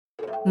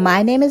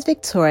My name is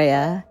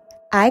Victoria.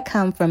 I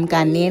come from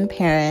Ghanaian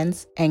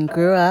parents and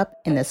grew up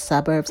in the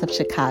suburbs of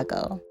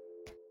Chicago.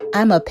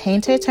 I'm a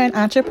painter turned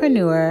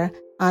entrepreneur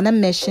on a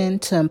mission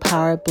to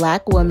empower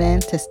Black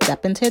women to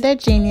step into their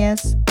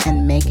genius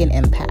and make an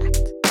impact.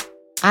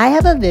 I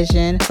have a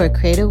vision for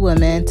creative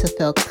women to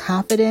feel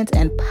confident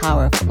and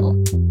powerful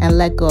and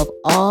let go of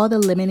all the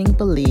limiting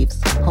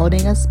beliefs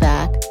holding us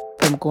back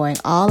from going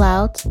all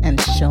out and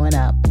showing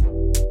up.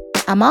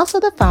 I'm also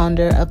the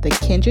founder of the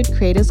Kindred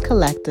Creatives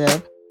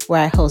Collective,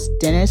 where I host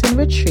dinners and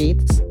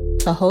retreats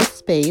to hold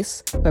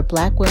space for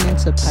Black women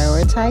to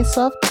prioritize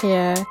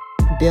self-care,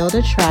 build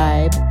a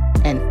tribe,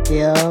 and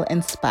feel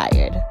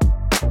inspired.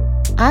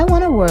 I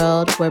want a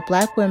world where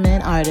Black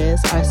women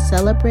artists are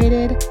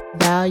celebrated,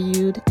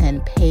 valued,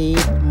 and paid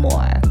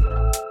more.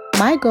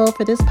 My goal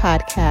for this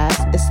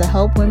podcast is to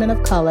help women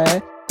of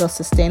color build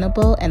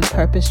sustainable and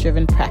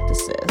purpose-driven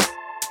practices.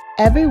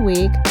 Every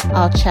week,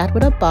 I'll chat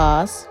with a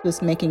boss who's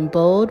making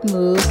bold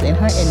moves in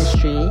her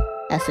industry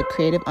as a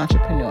creative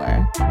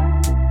entrepreneur.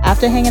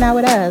 After hanging out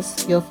with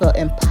us, you'll feel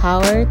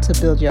empowered to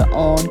build your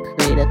own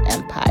creative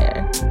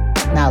empire.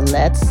 Now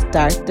let's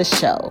start the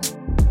show.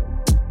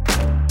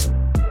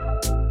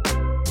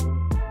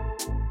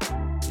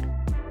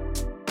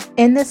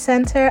 In the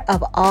center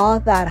of all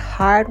that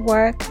hard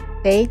work,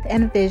 faith,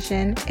 and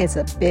vision is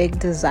a big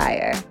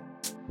desire.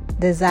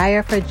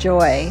 Desire for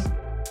joy.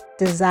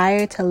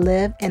 Desire to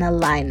live in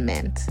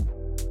alignment.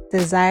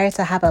 Desire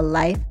to have a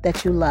life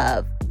that you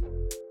love.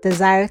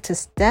 Desire to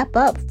step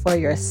up for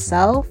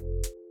yourself,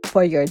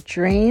 for your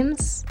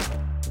dreams,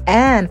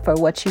 and for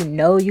what you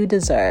know you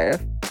deserve.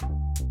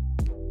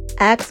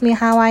 Ask me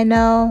how I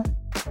know?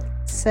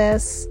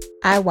 Sis,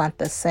 I want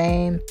the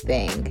same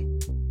thing.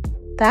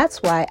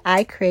 That's why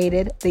I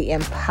created the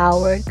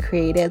Empowered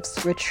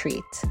Creatives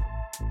Retreat.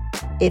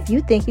 If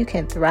you think you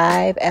can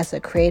thrive as a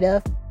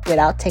creative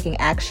without taking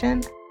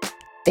action,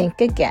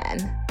 think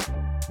again.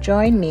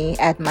 Join me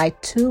at my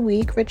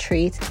 2-week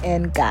retreat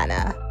in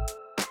Ghana.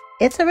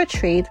 It's a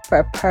retreat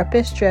for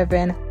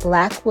purpose-driven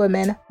Black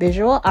women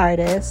visual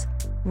artists,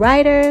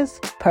 writers,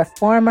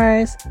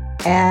 performers,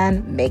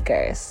 and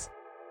makers.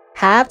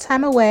 Have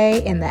time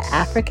away in the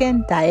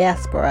African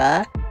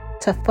diaspora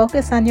to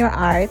focus on your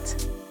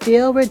art,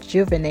 feel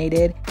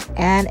rejuvenated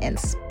and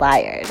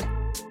inspired,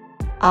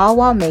 all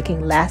while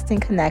making lasting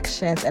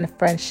connections and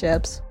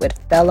friendships with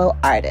fellow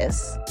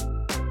artists.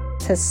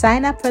 To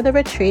sign up for the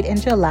retreat in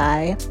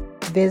July,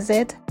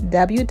 visit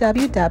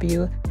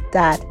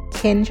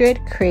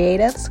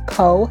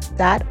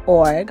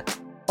www.kindredcreativesco.org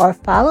or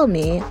follow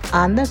me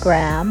on the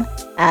gram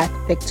at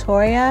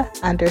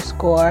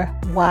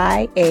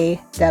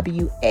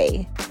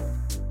Victoria_YAWA.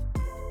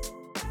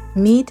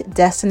 Meet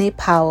Destiny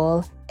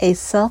Powell, a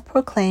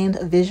self-proclaimed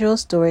visual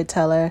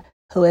storyteller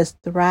who is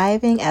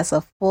thriving as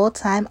a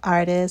full-time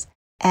artist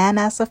and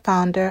as the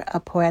founder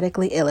of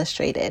Poetically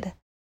Illustrated.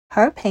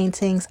 Her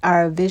paintings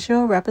are a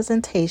visual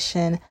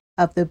representation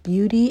of the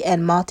beauty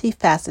and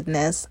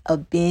multifacetedness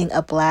of being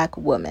a Black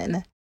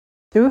woman.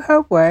 Through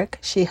her work,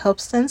 she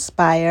hopes to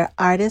inspire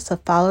artists to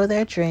follow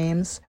their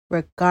dreams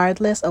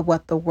regardless of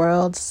what the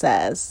world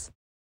says.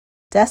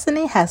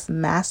 Destiny has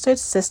mastered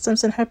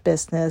systems in her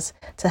business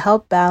to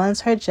help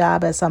balance her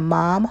job as a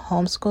mom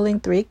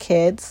homeschooling 3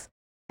 kids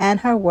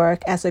and her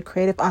work as a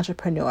creative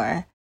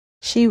entrepreneur.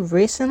 She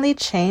recently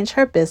changed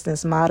her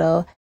business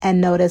model and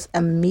noticed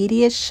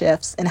immediate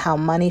shifts in how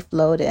money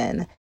flowed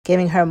in,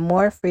 giving her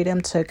more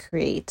freedom to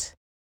create.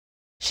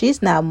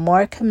 She's now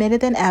more committed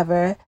than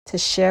ever to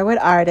share with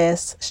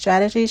artists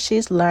strategies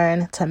she's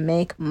learned to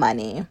make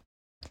money.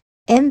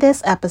 In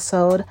this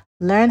episode,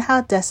 learn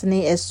how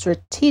Destiny is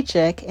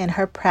strategic in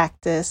her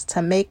practice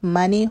to make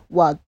money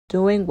while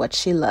doing what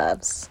she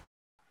loves.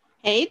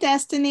 Hey,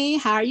 Destiny,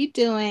 how are you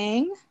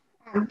doing?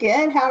 I'm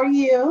good. How are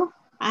you?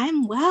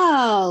 I'm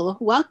well.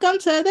 Welcome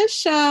to the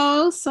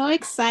show. So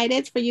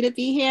excited for you to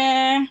be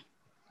here.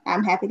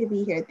 I'm happy to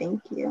be here.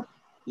 Thank you.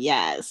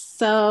 Yes.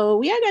 So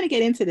we are going to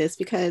get into this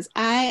because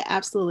I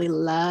absolutely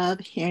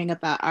love hearing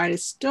about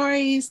artists'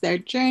 stories, their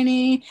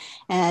journey,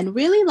 and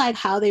really like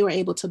how they were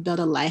able to build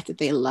a life that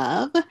they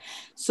love.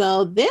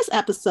 So this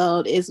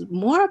episode is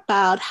more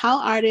about how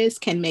artists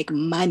can make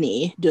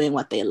money doing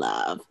what they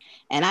love.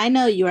 And I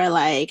know you are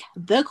like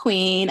the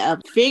queen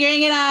of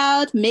figuring it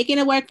out, making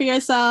it work for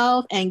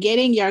yourself, and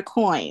getting your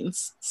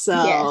coins.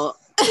 So yes.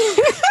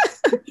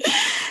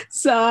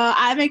 So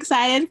I'm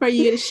excited for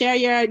you to share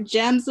your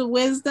gems of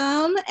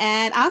wisdom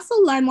and also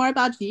learn more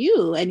about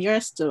you and your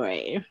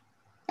story.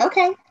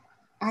 Okay.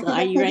 So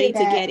are you ready to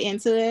get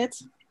into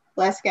it?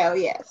 Let's go.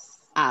 Yes.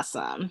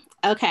 Awesome.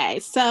 Okay.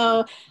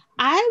 So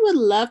I would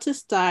love to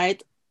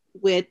start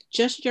with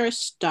just your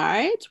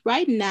start.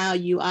 Right now,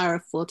 you are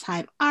a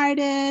full-time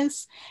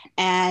artist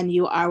and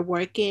you are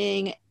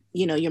working,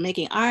 you're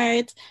making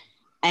art.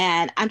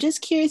 And I'm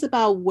just curious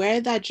about where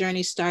that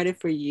journey started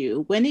for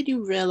you. When did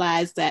you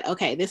realize that,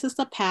 okay, this is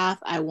the path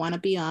I want to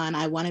be on.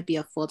 I want to be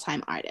a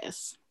full-time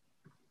artist?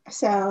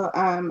 So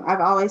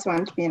I've always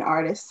wanted to be an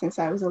artist since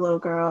I was a little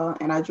girl,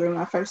 and I drew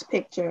my first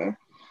picture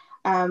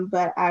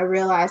But I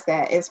realized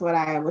that it's what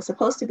I was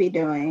supposed to be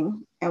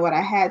doing and what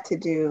I had to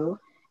do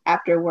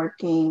after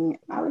working,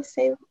 I would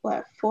say,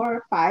 4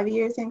 or 5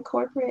 years in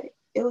corporate.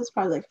 It was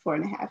probably like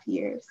 4.5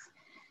 years,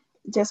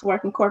 just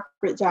working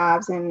corporate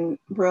jobs and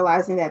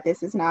realizing that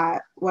this is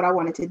not what I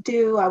wanted to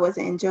do. I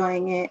wasn't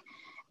enjoying it.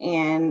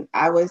 And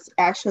I was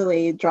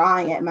actually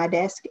drawing at my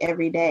desk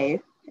every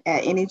day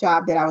at any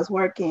job that I was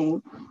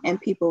working. And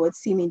people would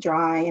see me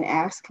drawing and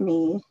ask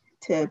me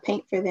to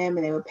paint for them,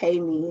 and they would pay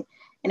me.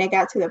 And it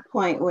got to the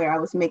point where I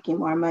was making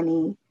more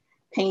money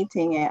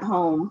painting at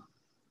home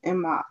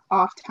in my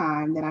off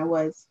time than I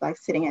was like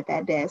sitting at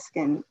that desk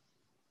and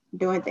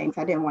doing things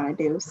I didn't want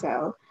to do.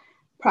 So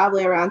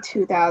probably around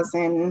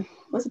 2000,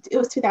 it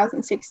was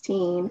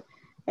 2016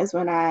 is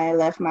when I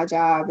left my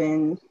job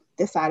and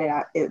decided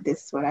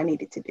this is what I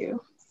needed to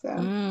do.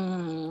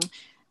 So.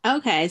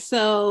 Okay,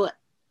 so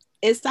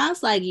it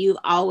sounds like you've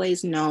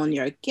always known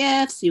your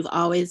gifts, you've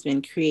always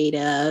been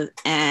creative,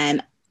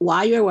 and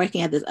while you were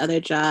working at this other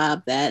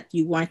job that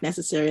you weren't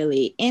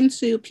necessarily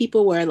into,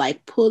 people were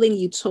like pulling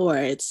you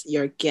towards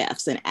your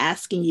gifts and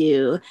asking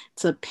you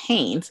to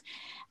paint.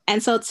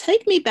 And so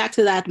take me back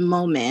to that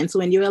moment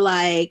when you were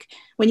like,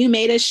 when you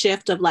made a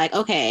shift of like,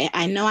 okay,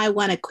 I know I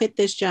want to quit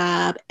this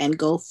job and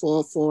go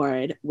full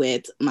forward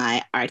with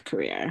my art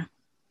career.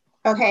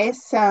 Okay,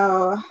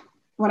 so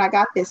when I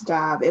got this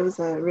job, it was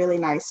a really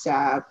nice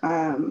job,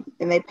 and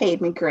they paid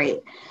me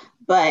great,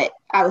 but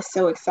I was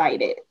so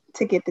excited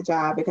to get the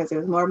job because it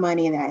was more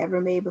money than I ever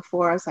made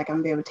before. I was like, I'm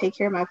gonna be able to take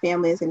care of my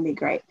family. It's gonna be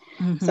great.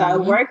 Mm-hmm. So I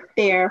worked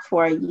there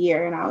for a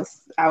year and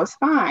I was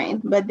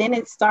fine. But then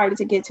it started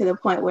to get to the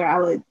point where I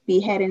would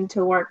be heading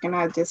to work and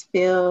I just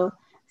feel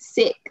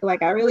sick.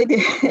 Like I really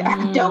did.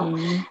 I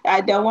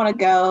don't want to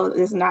go.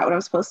 This is not what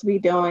I'm supposed to be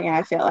doing. And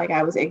I felt like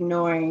I was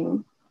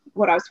ignoring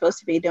what I was supposed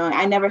to be doing.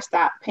 I never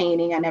stopped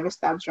painting. I never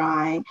stopped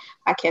drawing.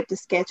 I kept a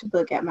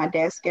sketchbook at my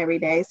desk every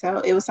day. So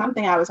it was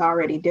something I was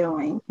already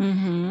doing.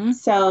 Mm-hmm.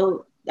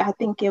 So I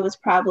think it was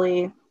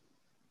probably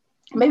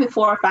maybe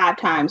 4 or 5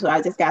 times where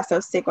I just got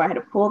so sick where I had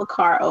to pull the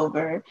car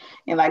over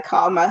and like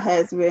call my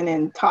husband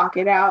and talk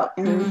it out.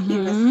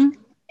 And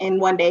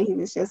and one day he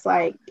was just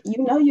like,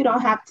 you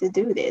don't have to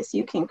do this.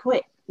 You can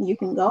quit. You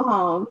can go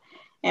home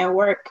and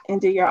work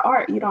and do your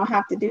art. You don't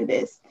have to do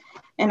this.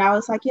 And I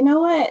was like, you know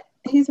what?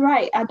 He's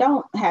right. I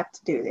don't have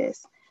to do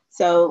this.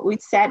 So we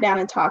sat down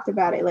and talked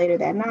about it later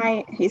that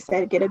night. He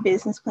said, get a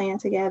business plan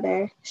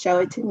together, show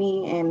it to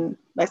me, and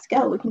let's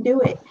go. We can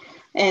do it.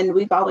 And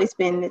we've always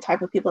been the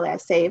type of people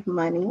that save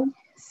money.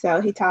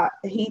 So he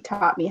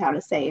taught me how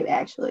to save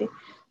actually.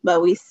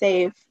 But we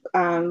started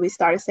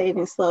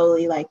saving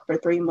slowly, like for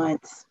 3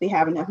 months. We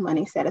have enough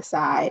money set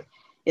aside.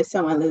 If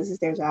someone loses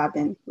their job,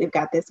 then we've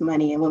got this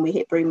money. And when we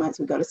hit 3 months,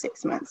 we go to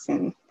 6 months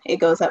and it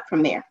goes up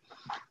from there.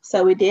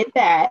 So we did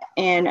that.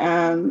 And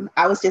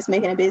I was just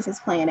making a business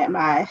plan at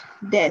my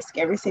desk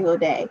every single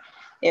day.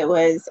 It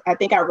was, I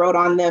think I wrote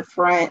on the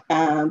front,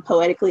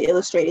 Poetically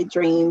Illustrated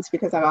Dreams,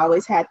 because I've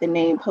always had the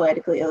name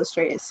Poetically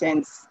Illustrated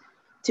since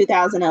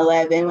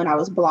 2011 when I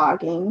was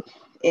blogging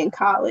in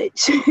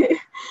college.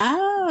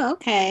 Oh,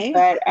 okay.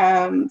 But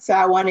so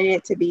I wanted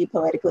it to be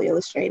Poetically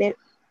Illustrated.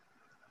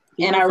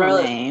 Beautiful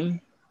and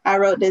I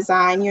wrote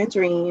Design Your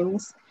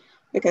Dreams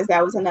because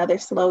that was another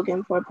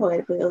slogan for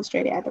Poetically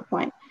Illustrated at the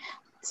point.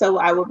 So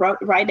I would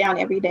write down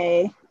every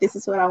day, this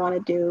is what I want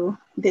to do.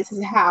 This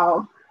is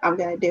how I'm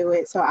going to do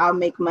it. So I'll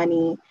make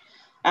money.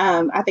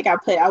 I think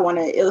I want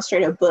to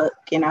illustrate a book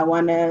and I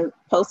want to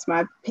post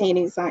my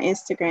paintings on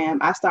Instagram.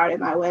 I started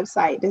my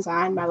website,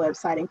 designed my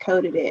website and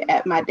coded it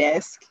at my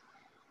desk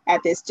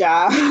at this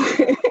job.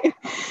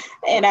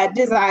 And I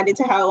designed it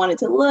to how I wanted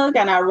to look.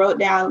 And I wrote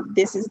down,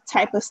 this is the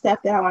type of stuff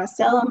that I want to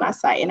sell on my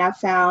site. And I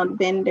found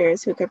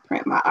vendors who could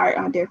print my art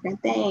on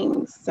different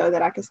things so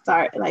that I could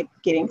start like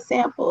getting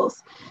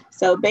samples.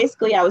 So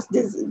basically I was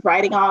just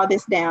writing all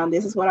this down.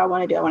 This is what I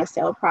want to do. I want to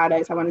sell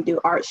products. I want to do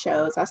art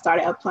shows. I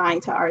started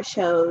applying to art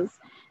shows,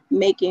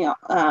 making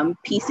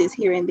pieces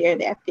here and there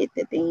that fit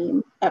the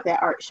theme of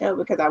that art show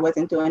because I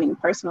wasn't doing any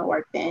personal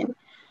work then.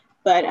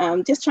 But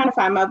just trying to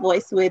find my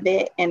voice with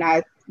it. And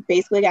I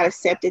basically got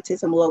accepted to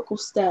some local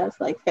stuff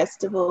like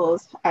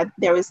festivals.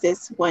 There was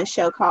this one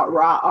show called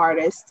Raw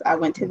Artists. I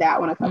went to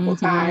that one a couple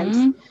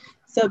times.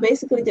 So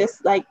basically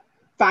just like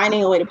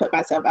finding a way to put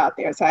myself out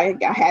there. So I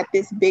had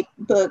this big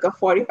book of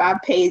 45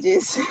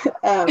 pages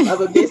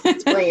of a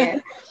business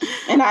plan.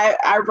 And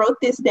I wrote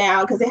this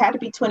down because it had to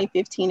be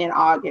 2015 in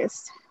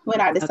August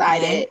when I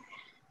decided,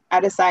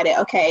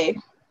 okay,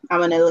 I'm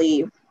going to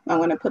leave. I'm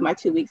going to put my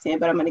 2 weeks in,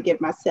 but I'm going to give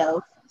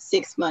myself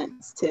 6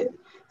 months to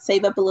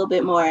save up a little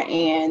bit more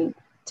and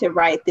to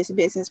write this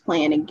business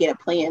plan and get a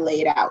plan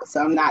laid out.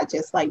 So I'm not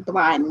just like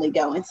blindly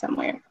going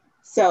somewhere.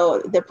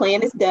 So the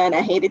plan is done.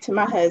 I hand it to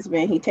my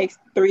husband. He takes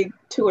 2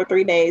 or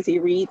 3 days. He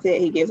reads it.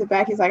 He gives it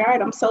back. He's like, all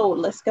right, I'm sold.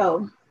 Let's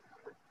go.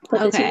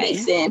 Put the 2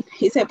 weeks in.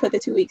 He said, put the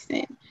 2 weeks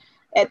in.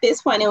 At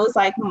this point, it was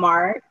like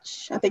March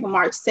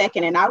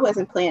 2nd. And I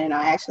wasn't planning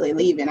on actually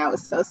leaving. I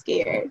was so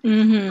scared.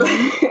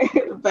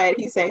 But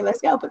he said,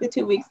 let's go, put the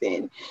 2 weeks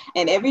in.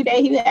 And every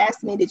day he would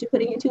ask me, did you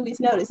put in your 2 weeks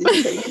notice? Did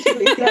you put in your 2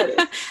 weeks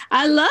notice?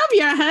 I love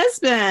your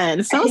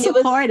husband. So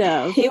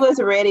supportive. He was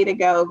ready to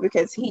go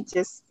because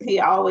he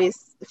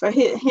always, for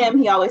him,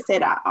 he always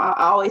said, I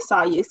always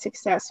saw you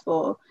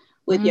successful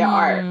with your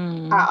art.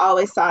 I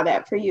always saw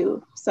that for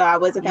you. So I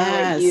wasn't going to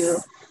let you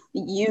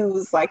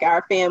use like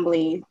our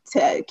family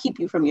to keep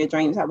you from your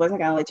dreams. I wasn't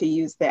going to let you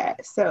use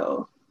that.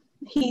 So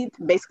he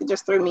basically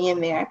just threw me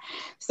in there.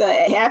 So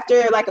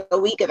after like a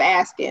week of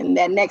asking,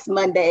 that next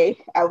Monday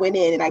I went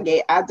in and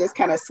I just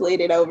kind of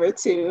slid it over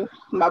to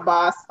my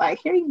boss, like,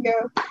 here you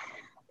go.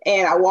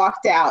 And I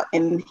walked out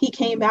and he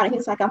came out and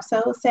he's like, I'm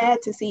so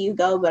sad to see you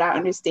go, but I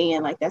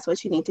understand, like, that's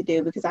what you need to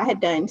do, because I had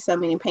done so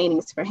many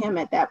paintings for him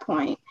at that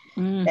point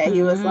that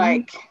he was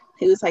like,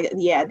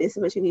 yeah, this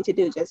is what you need to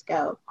do. Just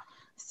go.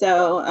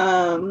 So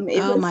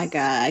my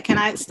God. Can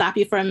I stop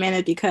you for a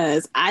minute?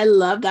 Because I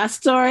love that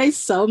story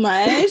so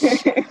much.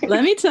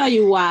 Let me tell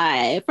you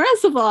why.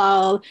 First of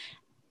all,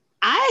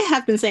 I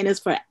have been saying this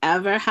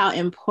forever, how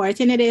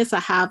important it is to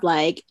have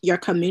like your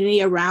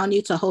community around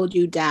you to hold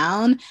you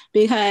down,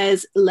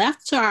 because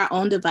left to our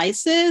own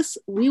devices,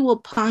 we will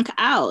punk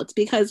out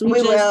because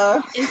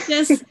it's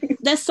just,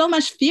 there's so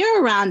much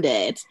fear around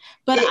it.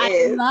 But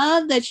I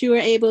love that you were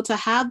able to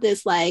have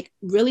this like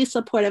really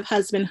supportive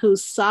husband who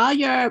saw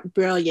your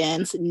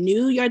brilliance,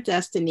 knew your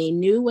destiny,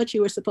 knew what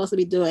you were supposed to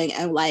be doing,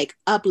 and like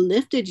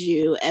uplifted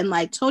you and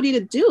like told you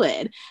to do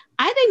it.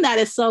 I think that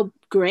is so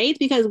great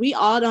because we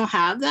all don't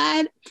have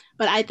that.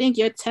 But I think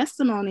your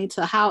testimony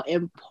to how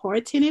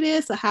important it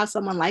is to have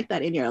someone like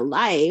that in your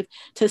life,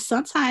 to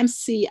sometimes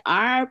see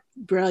our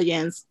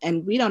brilliance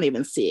and we don't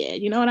even see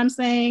it. You know what I'm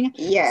saying?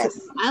 Yes.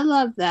 So I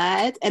love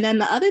that. And then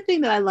the other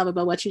thing that I love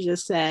about what you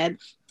just said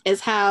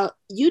is how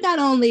you not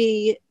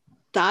only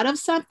thought of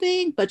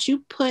something, but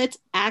you put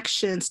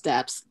action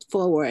steps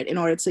forward in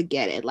order to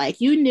get it. Like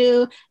you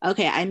knew,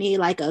 okay, I need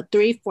like a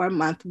 3-4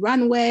 month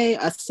runway,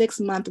 a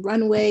 6-month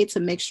runway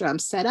to make sure I'm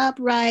set up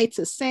right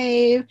to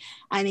save.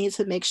 I need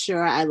to make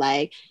sure I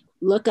like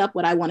look up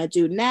what I want to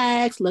do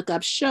next, look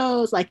up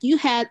shows. Like you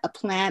had a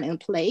plan in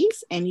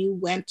place and you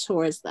went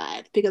towards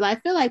that, because I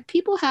feel like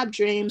people have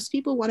dreams,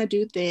 people want to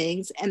do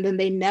things, and then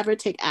they never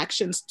take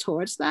actions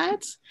towards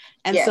that.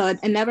 And so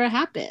it never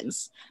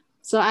happens.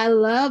 So I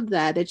love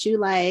that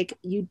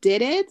you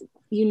did it.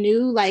 You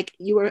knew like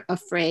you were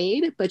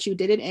afraid, but you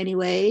did it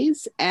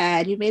anyways,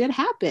 and you made it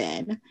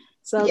happen.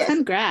 So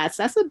congrats.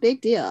 That's a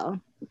big deal.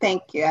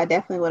 Thank you. I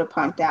definitely would have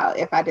punked out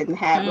if I didn't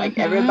have like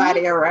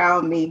everybody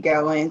around me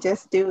going,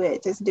 just do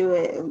it.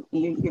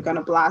 You're going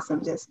to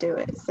blossom. Just do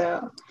it.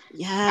 So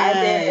I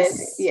did.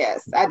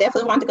 Yes. I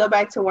definitely wanted to go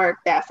back to work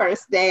that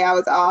first day I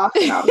was off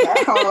and I was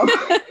at home.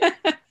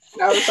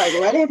 I was like,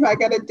 what am I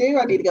going to do?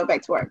 I need to go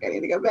back to work. I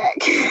need to go back.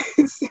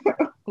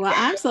 Well,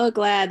 I'm so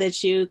glad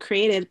that you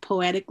created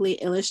Poetically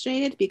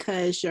Illustrated,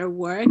 because your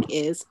work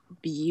is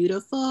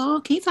beautiful.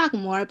 Can you talk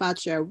more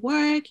about your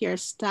work, your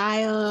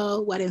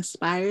style, what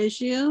inspires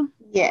you?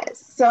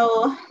 Yes.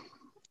 So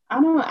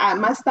I don't know.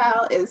 My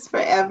style is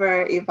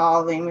forever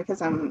evolving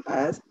because I'm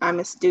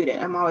a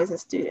student. I'm always a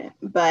student.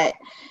 But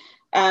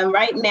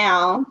right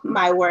now,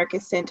 my work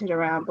is centered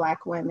around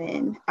Black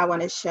women. I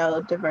want to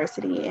show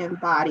diversity in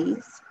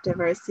bodies,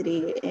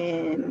 diversity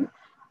in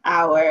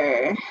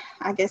our,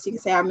 I guess you could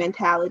say, our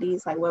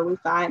mentalities, like where we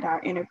find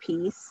our inner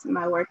peace.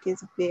 My work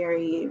is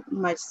very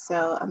much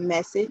so a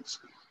message.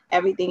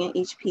 Everything in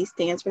each piece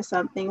stands for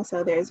something.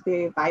 So there's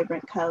very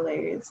vibrant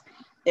colors.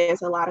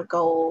 There's a lot of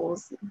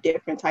golds,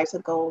 different types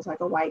of golds, like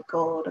a white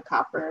gold, a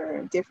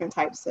copper, different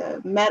types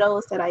of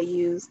metals that I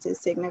use to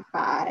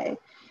signify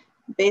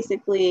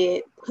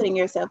basically putting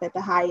yourself at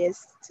the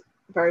highest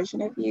version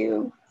of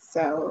you.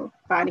 So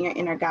finding your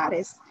inner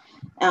goddess.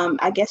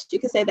 I guess you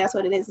could say that's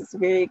what it is. It's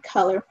very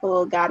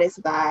colorful goddess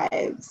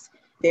vibes,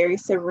 very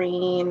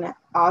serene,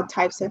 all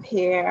types of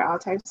hair, all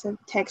types of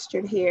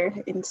textured hair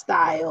and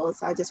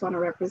styles. I just want to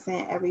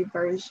represent every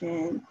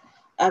version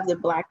of the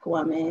Black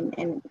woman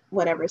in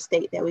whatever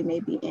state that we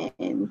may be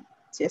in,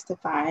 just to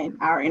find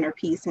our inner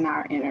peace and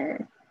our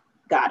inner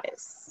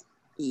goddess.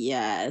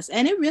 Yes.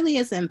 And it really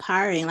is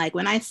empowering. Like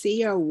when I see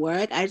your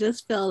work, I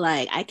just feel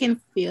like I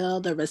can feel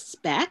the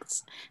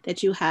respect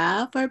that you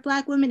have for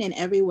Black women in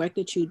every work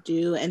that you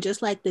do. And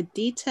just like the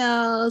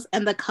details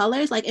and the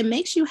colors, like it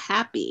makes you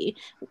happy.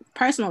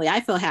 Personally,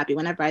 I feel happy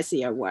whenever I see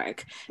your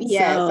work.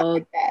 Yes, so, I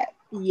like that.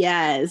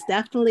 Yes,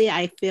 definitely.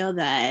 I feel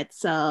that.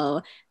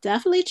 So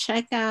definitely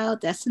check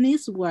out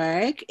Destiny's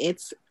work.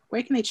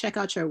 Where can they check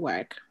out your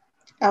work?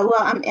 Well,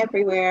 I'm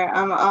everywhere.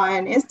 I'm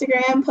on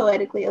Instagram,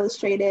 Poetically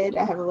Illustrated.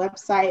 I have a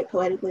website,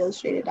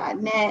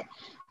 poeticallyillustrated.net.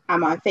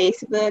 I'm on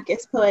Facebook,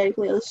 it's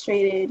Poetically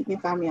Illustrated. You can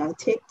find me on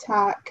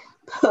TikTok,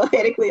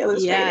 Poetically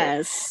Illustrated.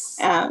 Yes.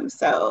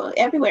 So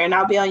everywhere. And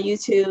I'll be on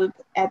YouTube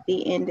at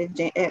the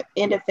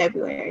end of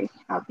February.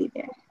 I'll be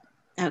there.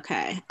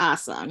 Okay,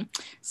 awesome.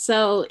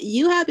 So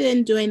you have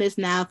been doing this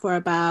now for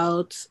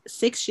about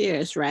 6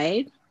 years,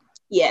 right?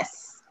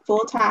 Yes.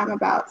 Full time,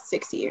 about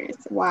 6 years.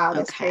 Wow,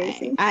 that's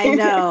crazy. I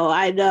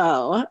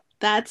know.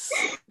 That's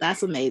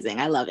amazing.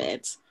 I love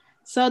it.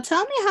 So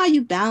tell me how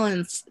you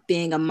balance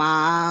being a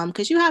mom,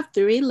 because you have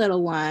three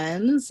little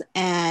ones,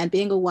 and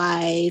being a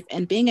wife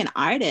and being an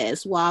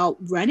artist while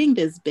running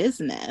this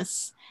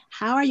business.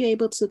 How are you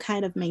able to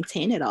kind of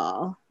maintain it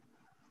all?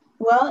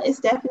 Well, it's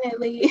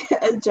definitely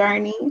a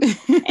journey,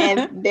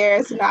 and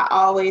there's not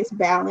always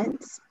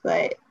balance.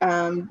 But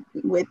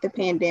with the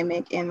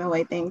pandemic and the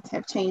way things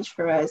have changed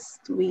for us,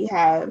 we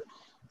have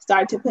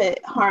started to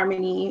put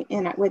harmony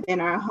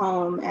within our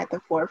home at the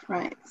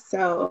forefront.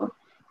 So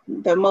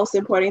the most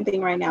important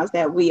thing right now is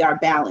that we are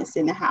balanced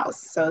in the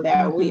house, so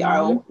that we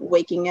are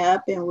waking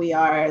up and we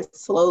are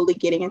slowly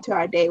getting into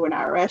our day. We're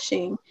not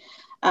rushing.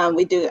 I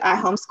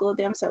homeschool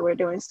them, so we're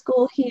doing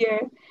school here.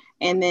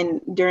 And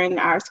then during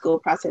our school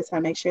process, I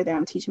make sure that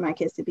I'm teaching my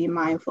kids to be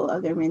mindful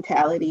of their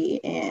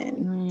mentality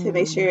and to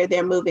make sure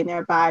they're moving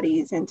their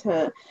bodies and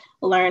to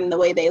learn the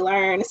way they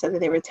learn so that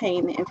they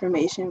retain the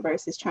information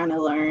versus trying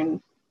to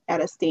learn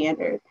at a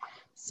standard.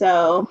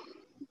 So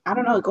I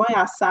don't know, going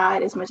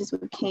outside as much as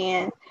we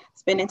can,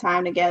 spending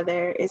time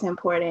together is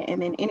important.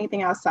 And then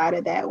anything outside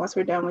of that, once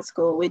we're done with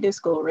school, we do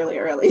school really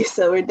early.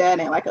 So we're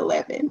done at like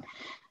 11.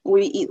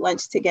 We eat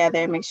lunch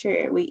together, make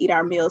sure we eat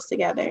our meals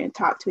together and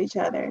talk to each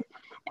other.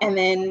 And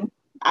then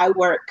I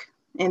work,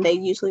 and they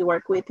usually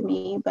work with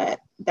me, but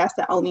that's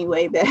the only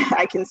way that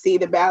I can see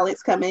the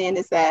balance coming in,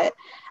 is that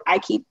I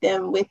keep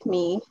them with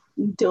me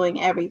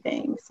doing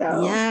everything.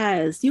 So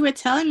yes, you were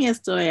telling me a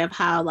story of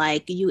how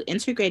like you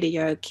integrated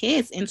your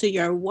kids into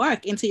your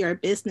work, into your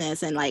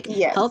business, and like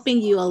yes,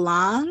 helping you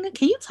along.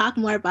 Can you talk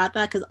more about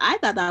that? Because I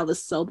thought that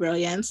was so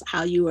brilliant,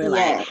 how you were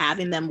like yes.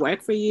 having them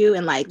work for you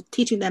and like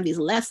teaching them these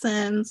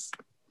lessons.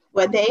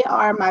 Well, they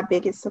are my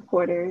biggest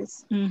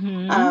supporters.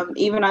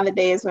 Even on the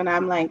days when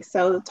I'm like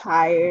so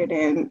tired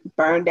and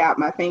burned out,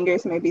 my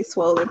fingers may be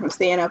swollen from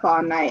staying up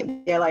all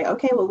night. They're like,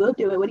 okay, well, we'll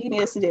do it. What do you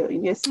need us to do? You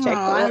need us to check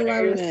the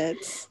orders, I love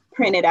it.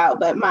 Print it out.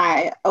 But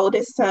my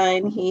oldest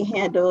son, he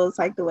handles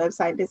like the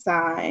website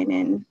design,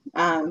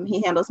 and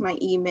he handles my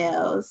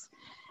emails,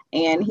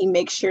 and he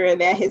makes sure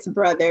that his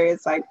brother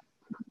is like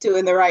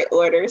doing the right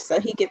orders. So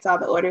he gets all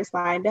the orders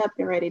lined up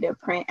and ready to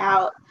print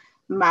out.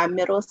 My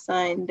middle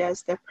son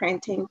does the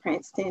printing,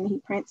 Princeton. He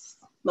prints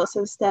most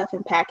of the stuff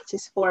and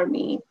packages for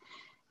me.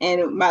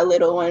 And my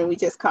little one, we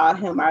just call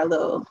him our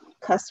little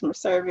customer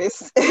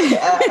service,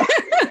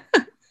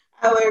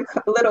 our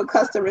little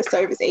customer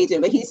service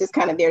agent, but he's just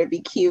kind of there to be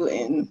cute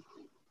and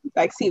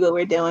like see what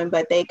we're doing.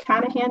 But they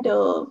kind of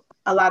handle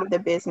a lot of the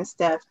business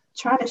stuff,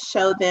 trying to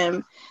show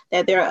them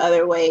that there are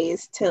other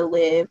ways to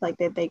live, like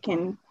that they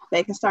can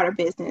start a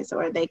business,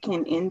 or they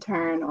can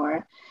intern,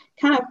 or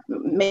kind of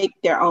make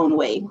their own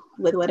way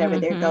with whatever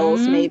their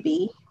goals may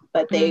be.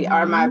 But they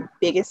are my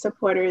biggest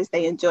supporters.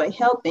 They enjoy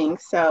helping.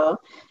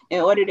 So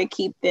in order to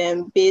keep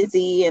them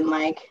busy and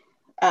like,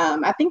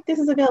 I think this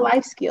is a good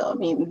life skill. I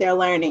mean, they're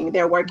learning,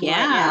 they're working right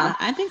now.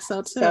 I think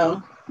so too.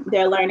 So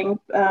they're learning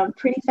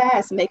pretty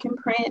fast, and they can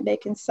print, they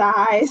can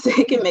size,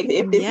 they can make,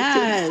 if this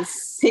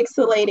is too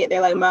pixelated,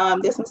 they're like,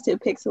 Mom, this one's too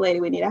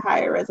pixelated, we need a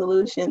higher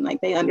resolution.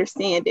 Like, they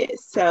understand it.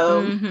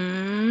 So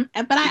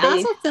but I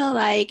also feel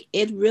like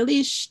it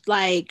really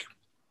like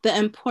the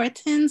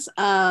importance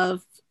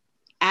of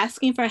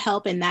asking for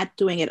help and not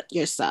doing it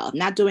yourself,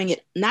 not doing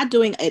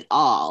it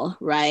all,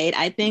 right?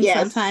 I think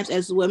sometimes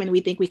as women, we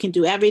think we can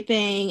do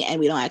everything and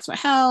we don't ask for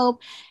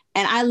help.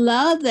 And I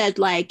love that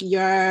like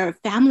your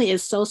family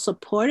is so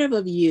supportive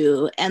of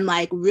you and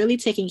like really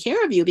taking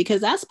care of you, because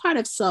that's part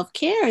of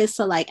self-care, is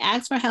to like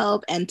ask for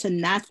help and to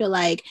not feel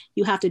like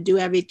you have to do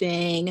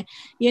everything,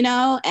 you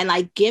know, and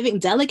like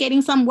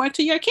delegating some work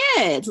to your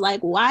kids.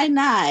 Like, why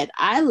not?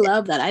 I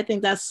love that. I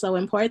think that's so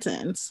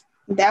important.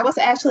 That was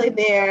actually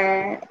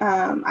their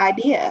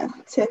idea,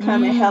 to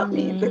come and help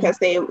me, because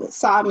they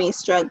saw me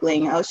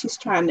struggling. Oh, she's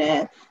trying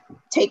to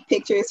take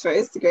pictures for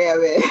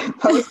Instagram and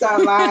post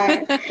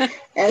online,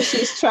 and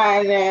she's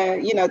trying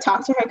to, you know,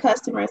 talk to her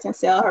customers and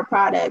sell her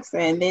products.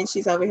 And then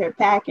she's over here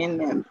packing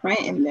them,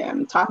 printing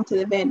them, talking to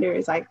the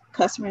vendors, like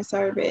customer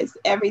service,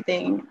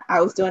 everything. I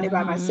was doing it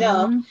by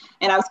myself,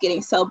 and I was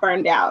getting so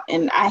burned out.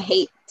 And I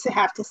hate to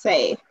have to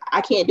say,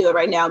 I can't do it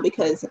right now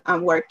because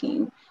I'm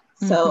working.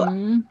 So,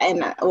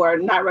 or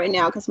not right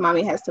now because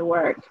mommy has to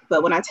work.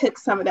 But when I took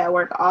some of that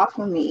work off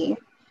of me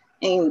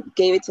and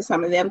gave it to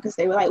some of them, because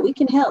they were like, we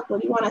can help. What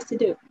do you want us to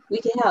do? We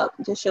can help.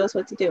 Just show us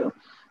what to do.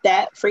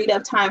 That freed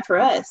up time for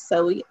us.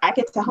 So I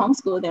get to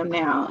homeschool them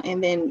now.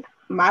 And then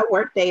my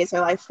work days are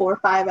like 4 or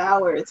 5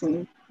 hours,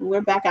 and we're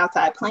back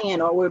outside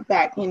playing, or we're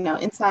back, you know,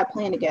 inside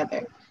playing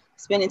together,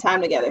 spending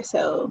time together.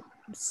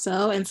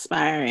 So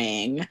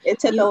inspiring. It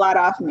took a lot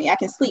off me. I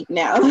can sleep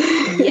now.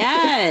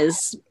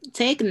 Yes.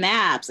 Take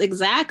naps.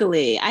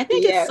 Exactly. I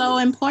think it's so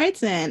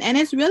important. And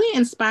it's really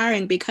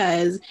inspiring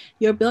because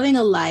you're building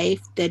a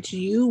life that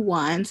you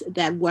want,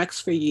 that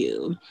works for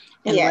you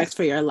and works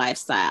for your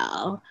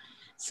lifestyle.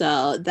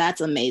 So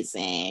that's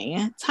amazing.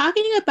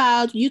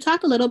 You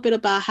talked a little bit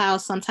about how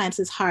sometimes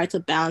it's hard to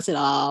balance it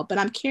all, but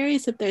I'm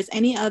curious if there's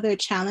any other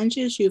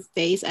challenges you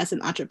face as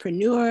an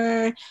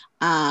entrepreneur,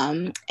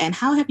 and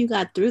how have you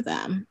got through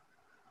them?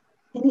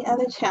 Any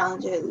other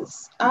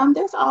challenges?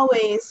 There's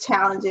always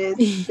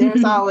challenges.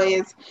 There's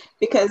always,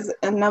 because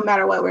no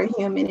matter what, we're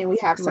human and we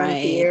have some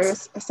Right.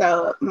 fears.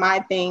 So my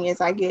thing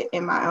is I get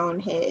in my own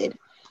head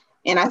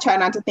and I try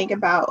not to think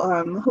about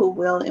who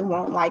will and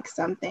won't like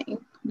something.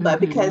 But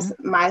because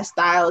my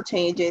style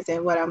changes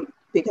and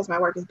because my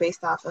work is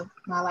based off of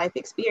my life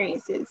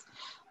experiences,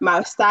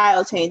 my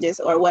style changes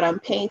or what I'm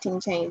painting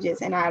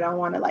changes, and I don't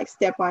want to like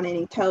step on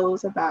any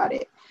toes about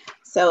it.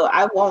 So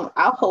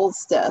I'll hold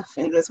stuff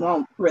and just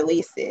won't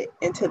release it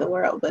into the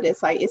world. But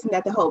it's like, isn't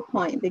that the whole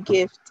point? The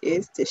gift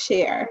is to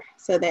share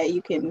so that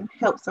you can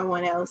help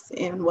someone else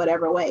in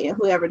whatever way. And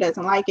whoever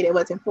doesn't like it, it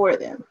wasn't for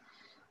them.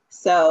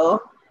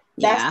 So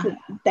Yeah.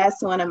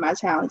 that's one of my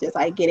challenges,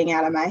 like getting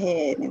out of my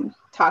head and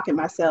talking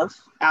myself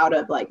out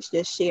of like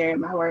just sharing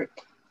my work.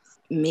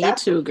 Me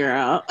That's too,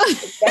 girl.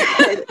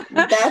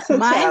 that's a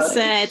challenge.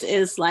 Mindset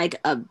is like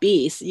a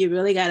beast. You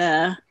really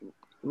gotta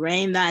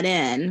rein that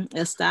in.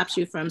 It stops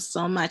you from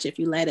so much if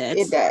you let it.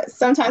 It does.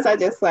 Sometimes I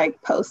just like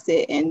post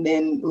it and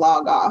then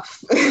log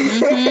off.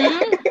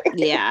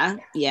 Yeah,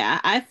 yeah,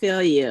 I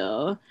feel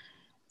you.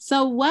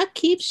 So what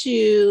keeps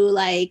you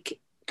like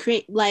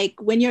create like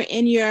when you're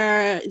in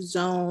your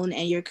zone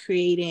and you're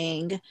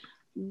creating,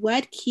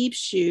 what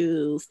keeps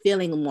you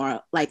feeling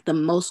more like the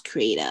most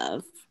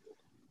creative?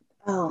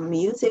 Oh,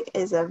 music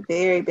is a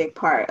very big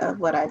part of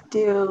what I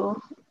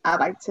do. I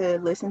like to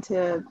listen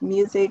to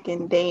music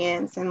and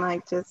dance and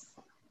like just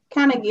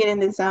kind of get in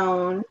the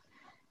zone.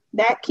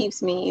 That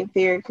keeps me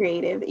very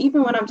creative.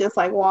 Even when I'm just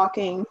like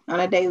walking on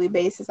a daily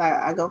basis,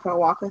 I go for a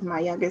walk with my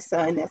youngest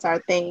son. That's our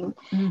thing.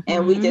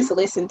 And we Mm-hmm. just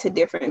listen to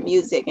different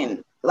music,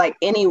 and like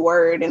any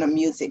word in a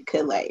music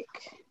could like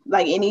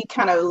any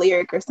kind of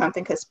lyric or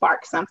something could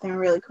spark something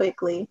really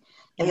quickly.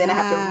 And then I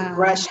have to Yeah.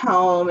 rush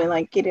home and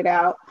like get it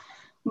out.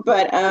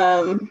 But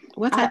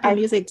What type of I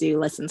music do you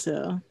listen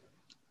to?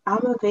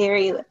 I'm a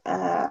very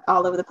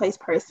all over the place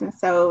person.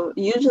 So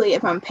usually,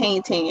 if I'm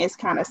painting, it's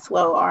kind of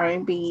slow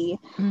R&B.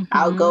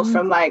 I'll go Mm-hmm.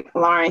 from like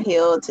Lauryn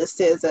Hill to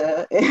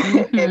SZA,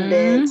 and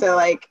then Mm-hmm. to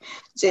like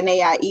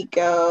Janae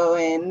Aiko,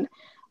 and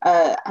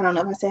I don't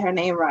know if I said her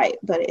name right,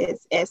 but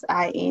it's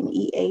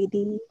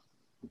Sinead.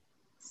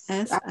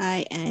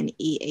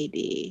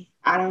 Sinead.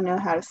 I don't know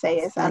how to say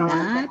it. So I don't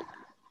want to. Sanad?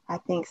 I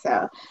think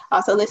so.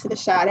 Also listen to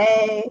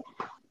Sade.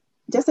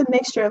 Just a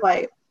mixture of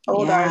like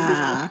old R&B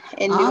Yeah.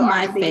 and All new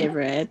my R&B.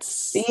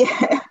 favorites.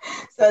 Yeah,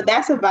 so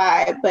that's a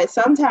vibe. But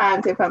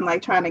sometimes if I'm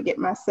like trying to get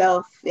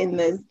myself in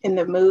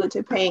the mood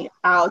to paint,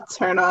 I'll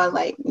turn on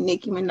like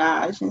Nicki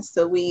Minaj and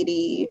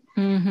Saweetie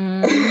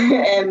Mm-hmm.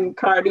 and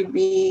Cardi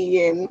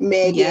B and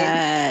Megan.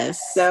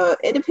 Yes. So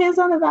it depends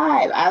on the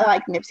vibe. I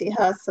like Nipsey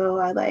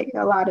Hussle. I like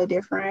a lot of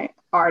different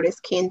artists,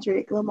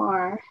 Kendrick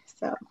Lamar.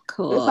 So it's all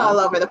Cool.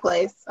 over the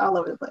place, all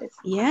over the place.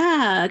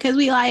 Yeah, because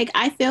we like,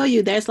 I feel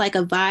you. There's like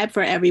a vibe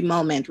for every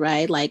moment,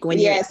 right? Like when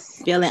you're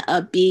Yes, feeling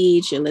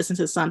upbeat, you listen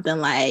to something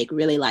like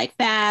really like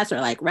fast or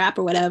like rap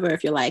or whatever.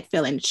 If you're like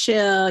feeling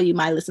chill, you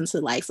might listen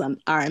to like some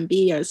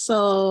R&B or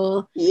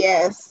soul.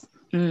 yes,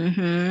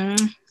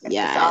 Mm-hmm.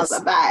 it's all the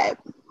Yes, vibe.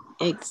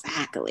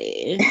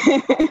 exactly.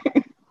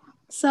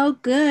 So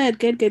good,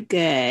 good, good,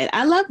 good.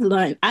 I love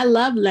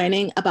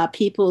learning about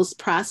people's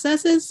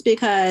processes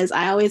because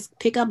I always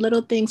pick up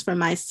little things for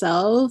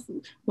myself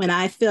when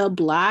I feel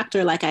blocked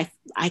or like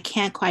I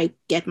can't quite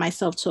get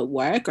myself to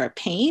work or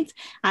paint.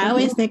 I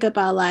always Mhm. think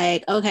about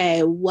like,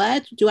 okay,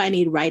 what do I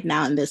need right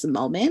now in this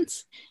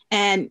moment?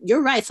 And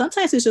you're right,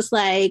 sometimes it's just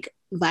like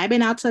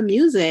vibing out to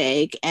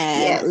music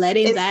and Yes,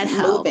 letting it's that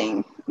help.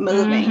 moving.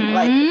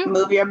 Like Mhm.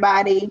 move your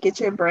body, get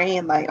your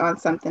brain like on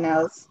something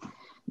else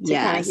to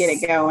kind of get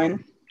it Yes.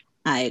 going.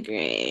 I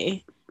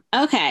agree.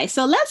 Okay,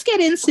 so let's get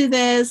into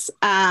this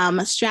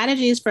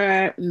strategies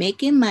for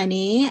making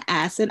money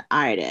as an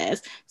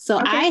artist. So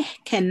Okay. I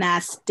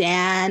cannot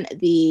stand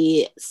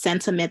the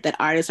sentiment that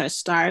artists are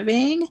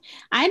starving.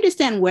 I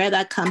understand where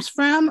that comes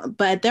from,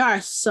 but there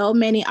are so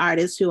many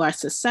artists who are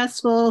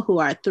successful, who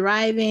are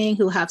thriving,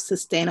 who have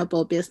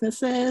sustainable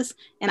businesses,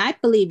 and I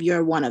believe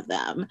you're one of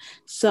them.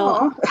 So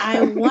Oh,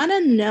 I want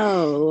to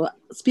know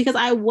because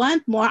I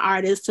want more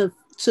artists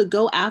to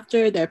go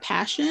after their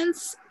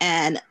passions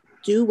and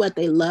do what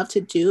they love to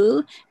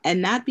do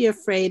and not be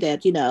afraid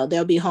that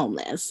they'll be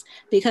homeless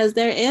because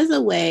there is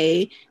a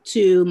way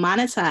to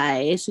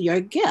monetize your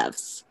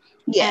gifts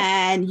yes.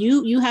 and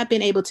you have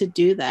been able to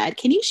do that.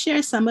 Can you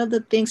share some of the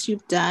things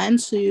you've done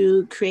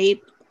to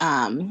create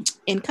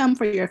income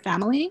for your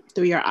family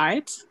through your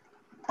art?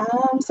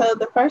 So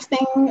the first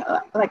thing,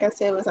 like I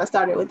said, was I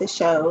started with the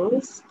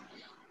shows.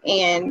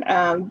 And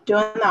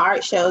doing the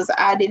art shows,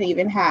 I didn't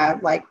even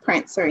have like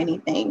prints or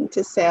anything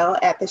to sell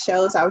at the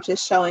shows. I was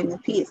just showing the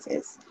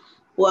pieces.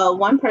 Well,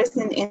 one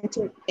person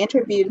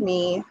interviewed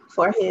me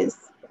for his,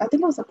 I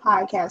think it was a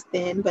podcast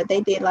then, but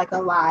they did like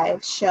a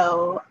live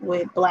show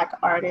with Black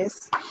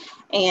artists.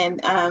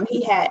 And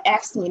he had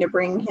asked me to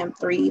bring him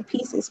 3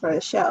 pieces for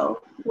the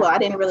show. Well, I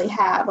didn't really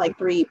have like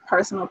 3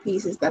 personal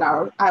pieces that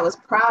I was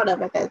proud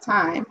of at that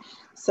time.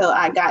 So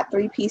I got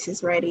 3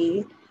 pieces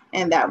ready,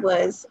 and that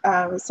was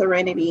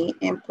Serenity,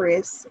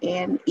 Empress,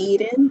 and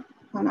Eden.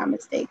 I'm not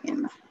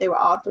mistaken. They were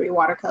all 3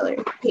 watercolor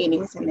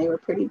paintings, and they were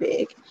pretty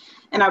big.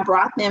 And I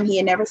brought them. He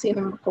had never seen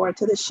them before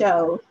to the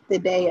show, the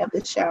day of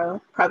the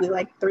show, probably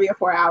like 3 or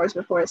 4 hours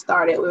before it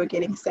started. We were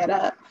getting set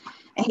up.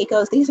 And he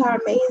goes, "These are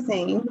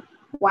amazing.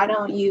 Why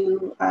don't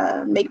you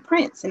make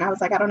prints?" And I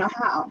was like, "I don't know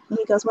how." And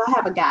he goes, "Well, I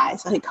have a guy."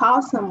 So he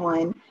called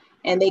someone,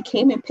 and they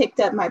came and picked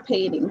up my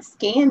paintings,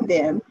 scanned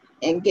them,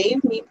 and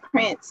gave me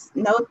prints.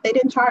 No, they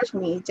didn't charge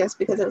me just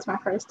because it was my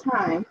first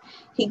time.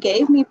 He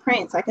gave me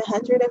prints, like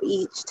 100 of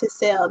each, to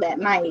sell that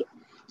night.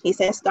 He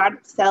said,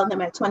 "Start selling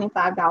them at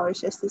 $25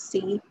 just to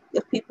see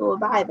if people will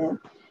buy them."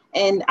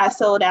 And I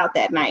sold out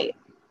that night.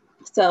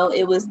 So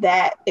it was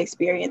that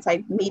experience,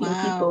 like meeting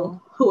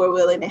people who were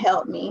willing to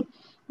help me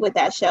with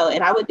that show.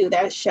 And I would do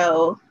that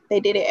show. They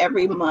did it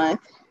every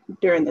month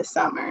during the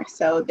summer.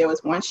 So there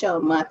was one show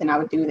a month, and I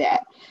would do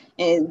that.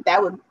 And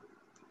that would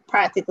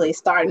practically,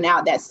 starting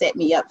out, that set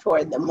me up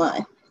for the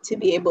month to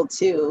be able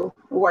to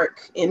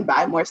work and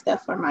buy more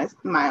stuff for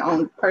my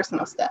own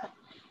personal stuff.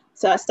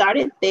 So I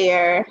started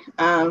there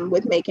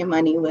with making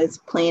money, was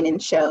planning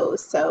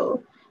shows.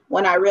 So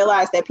when I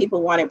realized that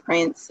people wanted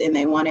prints and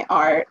they wanted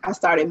art, I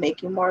started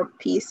making more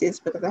pieces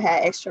because I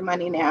had extra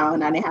money now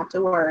and I didn't have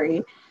to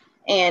worry.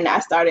 And I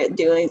started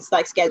doing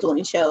like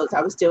scheduling shows.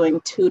 I was doing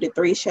 2 to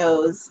 3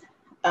 shows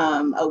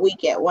a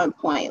week at one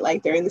point,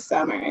 like during the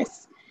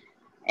summers.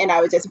 And I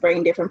would just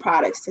bring different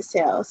products to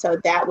sell. So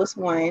that was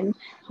one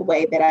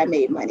way that I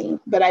made money.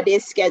 But I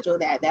did schedule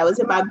that. That was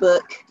in my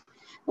book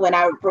when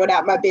I wrote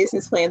out my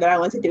business plan, that I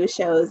want to do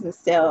shows and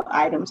sell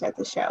items at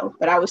the show.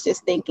 But I was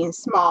just thinking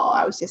small.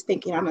 I was just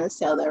thinking I'm going to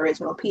sell the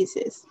original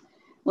pieces,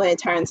 when it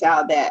turns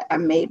out that I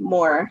made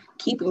more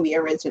keeping the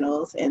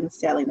originals and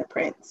selling the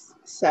prints.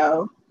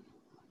 So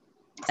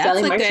that's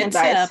selling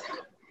merchandise. Good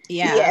tip.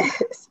 Yeah.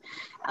 Yes.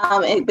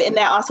 And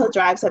that also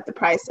drives up the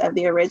price of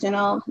the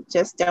original.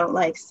 Just don't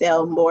like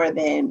sell more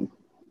than,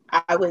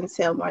 I wouldn't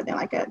sell more than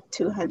like a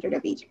 200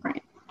 of each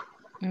print.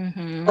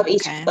 Of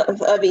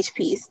each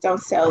piece.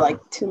 Don't sell like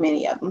too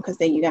many of them, because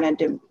then you're gonna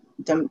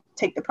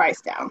take the price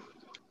down.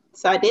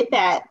 So I did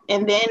that,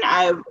 and then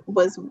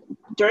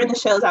during the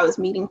shows I was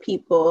meeting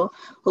people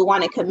who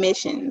wanted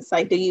commissions.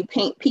 Like, do you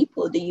paint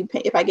people?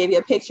 If I gave you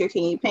a picture,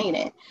 can you paint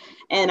it?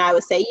 And I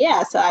would say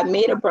yeah. So I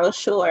made a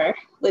brochure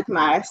with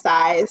my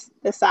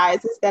the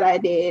sizes that I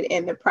did,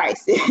 and the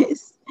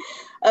prices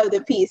of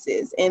the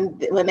pieces.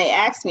 And when they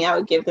asked me, I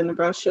would give them the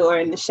brochure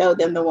and to show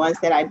them the ones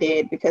that I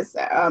did, because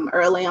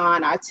early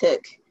on I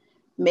took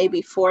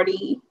maybe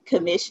 40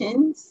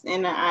 commissions,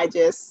 and I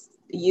just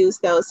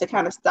used those to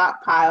kind of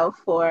stockpile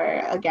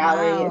for a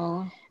gallery.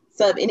 Wow.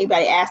 So if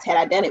anybody asked, had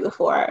I done it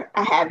before,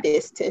 I have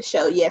this to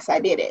show, yes, I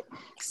did it.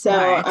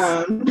 Smart.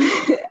 So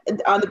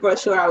on the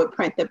brochure, I would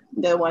print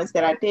the ones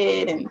that I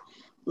did, and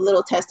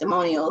little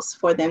testimonials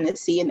for them to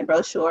see in the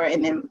brochure,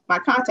 and then my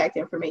contact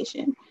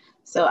information.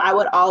 So I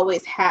would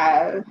always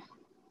have,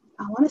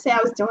 I want to say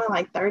I was doing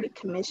like 30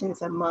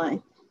 commissions a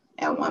month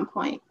at one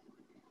point.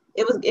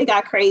 It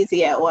got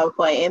crazy at one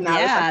point. And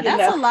I was like,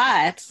 that's a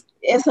lot.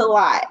 It's a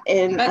lot.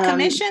 But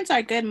commissions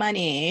are good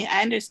money.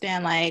 I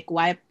understand like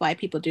why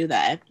people do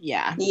that.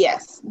 Yeah.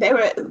 Yes, they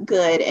were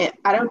good. And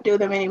I don't do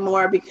them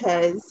anymore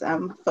because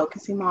I'm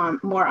focusing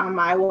more on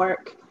my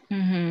work.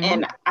 Mm-hmm.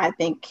 And I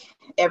think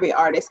every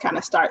artist kind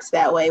of starts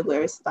that way,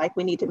 where it's like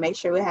we need to make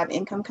sure we have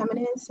income coming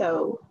in.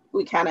 So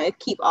we kind of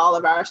keep all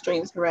of our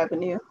streams of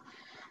revenue.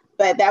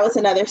 But that was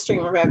another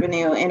stream of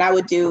revenue. And I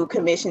would do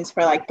commissions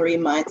for like 3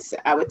 months.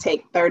 I would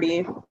take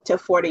 30 to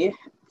 40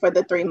 for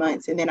the 3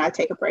 months, and then I'd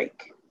take a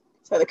break.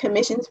 So the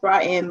commissions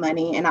brought in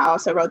money. And I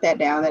also wrote that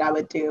down, that I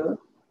would do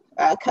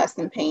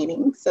custom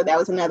paintings. So that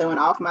was another one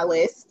off my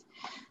list.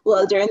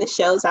 Well, during the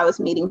shows, I was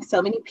meeting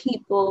so many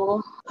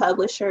people,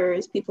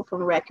 publishers, people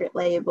from record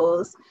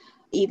labels,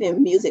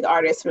 even music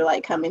artists were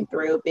like coming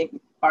through. Big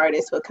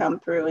artists would come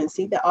through and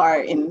see the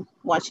art and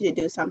want you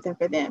to do something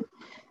for them.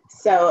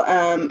 So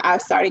I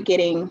started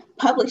getting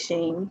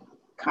publishing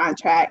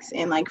contracts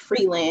and like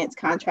freelance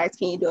contracts.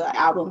 Can you do an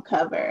album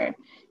cover?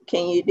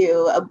 Can you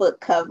do a book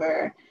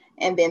cover?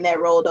 And then that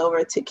rolled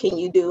over to, can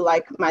you do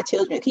like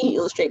can you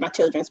illustrate my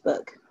children's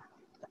book?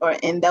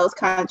 And those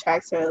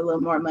contracts are a little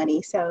more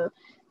money. So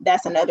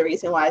that's another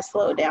reason why I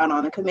slowed down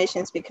on the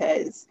commissions,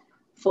 because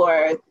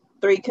for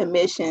 3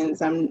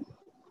 commissions, I'm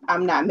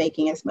not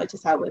making as much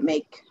as I would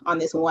make on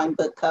this one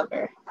book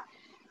cover.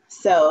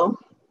 So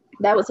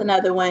that was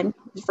another one,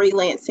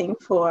 freelancing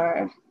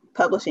for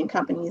publishing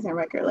companies and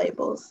record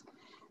labels.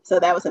 So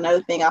that was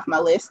another thing off my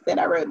list that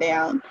I wrote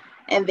down.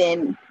 And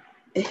then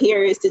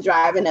here is to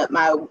driving up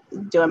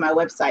doing my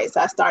website.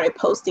 So I started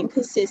posting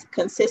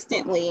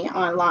consistently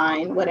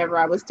online, whatever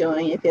I was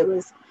doing. If it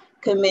was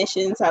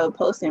commissions, I would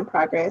post in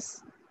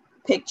progress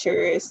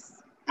pictures.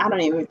 I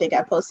don't even think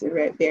I posted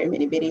very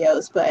many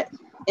videos, but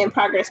in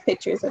progress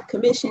pictures of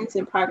commissions,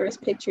 in progress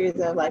pictures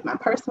of like my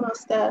personal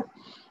stuff.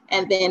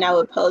 And then I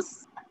would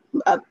post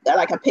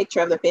like a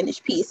picture of the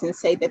finished piece and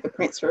say that the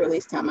prints were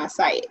released on my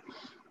site.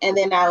 And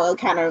then I will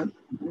kind of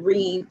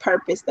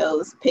repurpose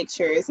those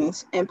pictures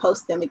and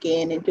post them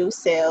again and do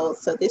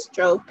sales. So this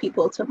drove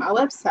people to my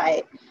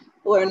website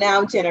where now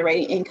I'm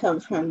generating income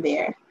from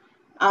there.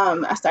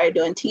 I started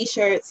doing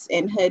t-shirts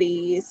and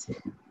hoodies.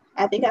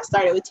 I think I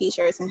started with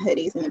t-shirts and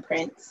hoodies and the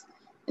prints,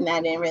 and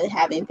I didn't really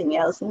have anything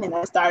else. And then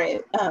I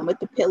started with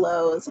the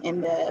pillows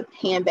and the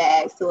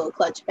handbags, the little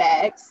clutch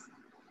bags,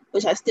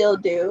 which I still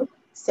do.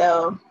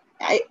 So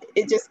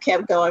it just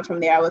kept going from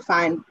there. I would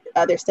find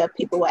other stuff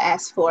people would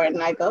ask for,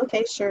 and I go,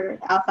 okay, sure,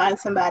 I'll find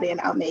somebody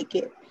and I'll make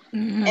it.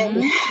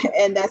 Mm-hmm.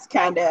 And that's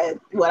kind of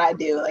what I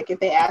do. Like if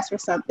they ask for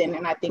something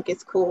and I think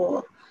it's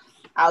cool,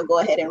 I'll go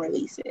ahead and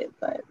release it.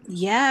 But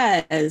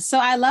Yes. So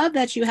I love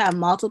that you have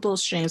multiple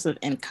streams of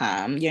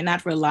income. You're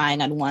not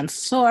relying on one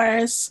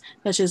source,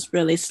 which is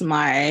really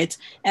smart.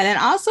 And then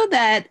also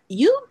that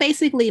you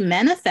basically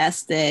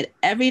manifested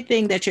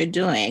everything that you're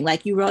doing.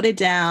 Like you wrote it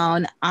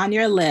down on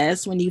your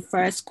list when you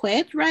first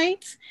quit,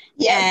 right?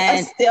 yes, I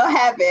And still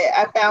have it.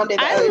 I found it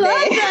the I other love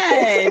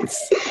day. that.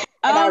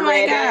 And I Oh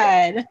my read it.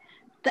 God.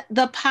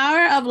 The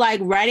power of like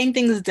writing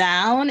things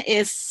down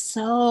is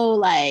so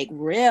like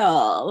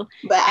real.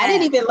 But I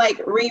didn't And even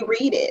like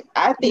reread it.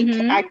 I think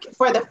mhm,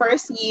 for the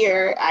first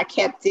year I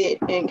kept it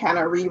and kind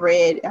of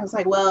reread. I was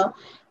like, well,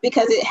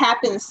 because it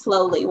happened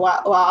slowly.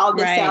 While all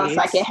this sounds right,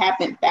 like it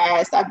happened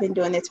fast, I've been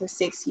doing this for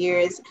 6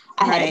 years.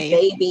 I had a right.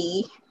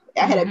 baby.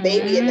 I had a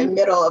baby in the Mm-hmm.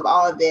 middle of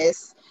all of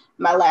this,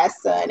 my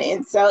last son,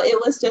 and so it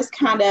was just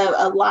kind of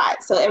a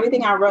lot. So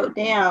everything I wrote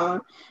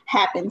down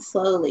happened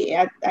slowly.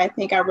 I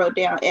think I wrote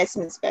down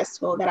Essence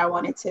Festival, that I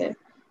wanted to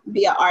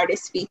be an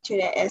artist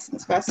featured at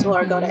Essence Festival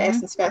or go to Mm-hmm.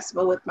 Essence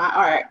Festival with my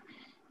art.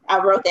 I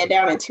wrote that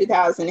down in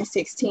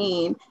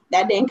 2016.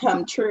 That didn't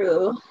come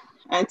true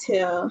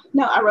until,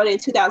 no, I wrote it in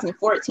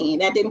 2014.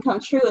 That didn't come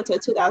true until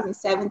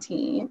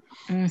 2017.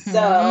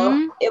 So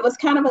Mm-hmm. it was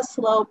kind of a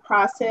slow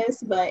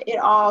process, but it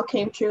all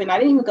came true. And I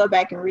didn't even go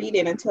back and read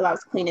it until I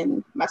was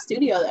cleaning my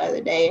studio the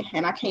other day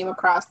and I came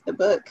across the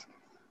book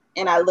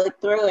and I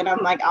looked through and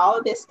I'm like, all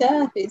of this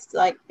stuff is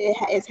like,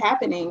 it's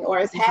happening or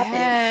it's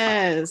happened.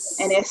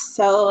 And Yes. it's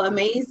so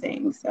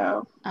amazing.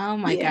 So, Oh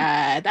my yeah,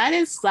 God. That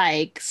is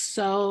like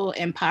so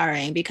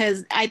empowering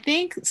because I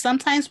think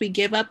sometimes we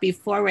give up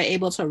before we're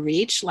able to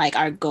reach like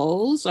our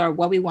goals or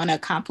what we want to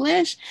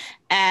accomplish.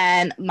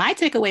 And my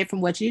takeaway from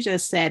what you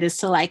just said is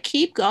to like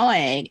keep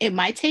going. It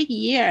might take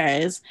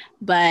years,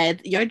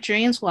 but your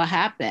dreams will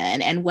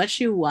happen. And what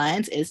you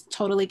want is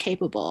totally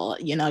capable.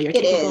 You know, you're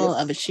it capable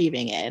of is.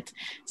 achieving it.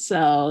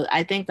 So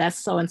I think that's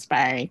so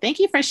inspiring. Thank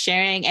you for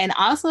sharing and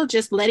also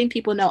just letting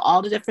people know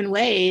all the different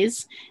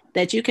ways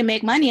that you can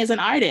make money as an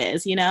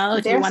artist. You know,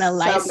 if you There's want to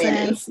so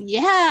many. license,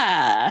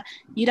 yeah,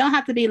 you don't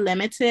have to be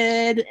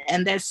limited.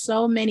 And there's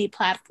so many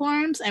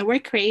platforms, and we're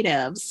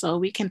creative, so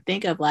we can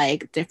think of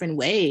like different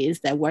ways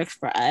that works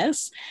for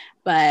us.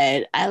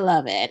 But I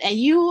love it. And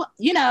you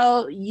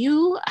know,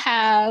 you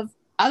have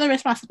other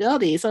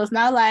responsibilities. So it's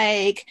not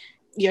like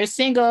you're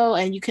single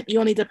and you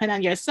only depend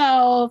on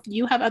yourself.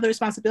 You have other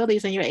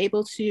responsibilities and you're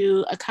able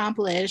to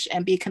accomplish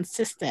and be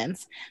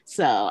consistent.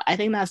 So I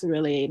think that's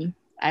really,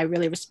 I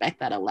really respect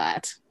that a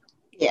lot.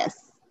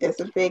 Yes, it's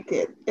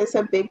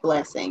a big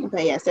blessing.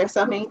 But yes, there's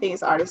so many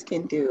things artists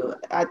can do.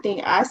 I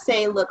think I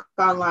say look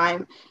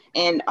online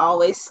and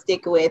always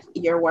stick with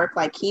your work.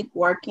 Like keep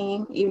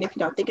working, even if you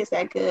don't think it's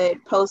that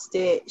good. Post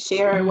it,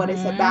 share what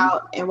it's Mm-hmm.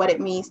 about and what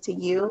it means to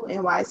you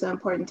and why it's so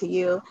important to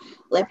you.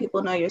 Let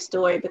people know your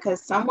story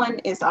because someone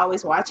is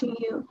always watching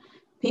you.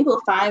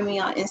 People find me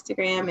on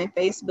Instagram and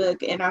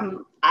Facebook, and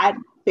I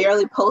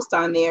barely post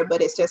on there,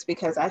 but it's just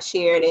because I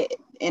shared it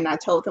and I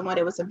told them what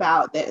it was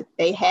about, that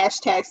they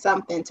hashtag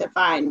something to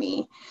find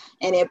me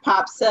and it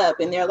pops up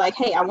and they're like,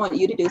 hey, I want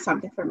you to do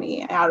something for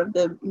me. Out of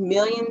the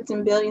millions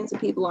and billions of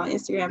people on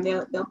Instagram,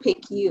 they'll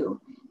pick you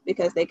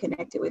because they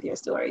connected with your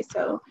story.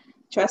 So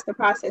trust the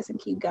process and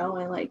keep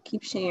going, like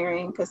keep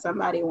sharing because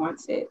somebody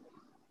wants it.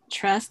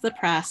 Trust the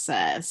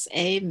process.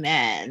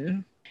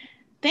 Amen.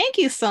 Thank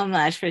you so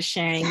much for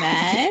sharing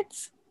that.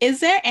 Is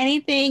there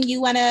anything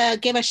you want to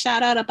give a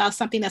shout out about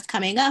something that's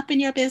coming up in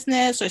your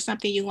business or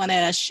something you want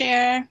to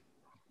share?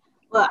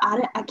 Well,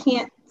 I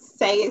can't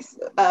say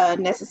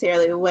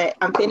necessarily what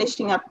I'm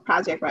finishing up a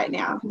project right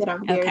now that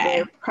I'm very,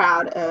 very Okay.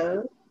 proud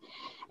of.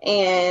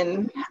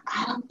 And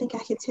I don't think I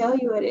can tell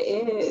you what it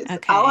is.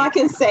 All I Okay.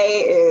 can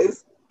say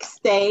is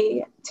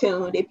stay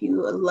tuned. If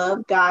you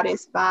love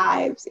goddess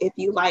vibes, if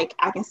you like,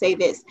 I can say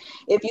this,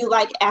 if you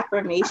like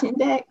affirmation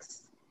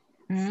decks,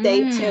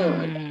 stay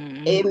tuned.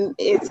 Mm.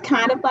 It's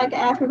kind of like an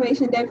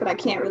affirmation deck, but I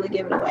can't really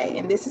give it away.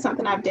 And this is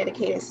something I've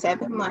dedicated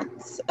 7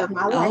 months of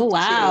my Oh, life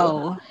to,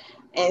 wow.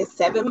 and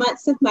 7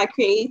 months of my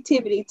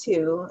creativity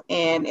too.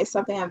 And it's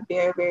something I'm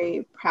very,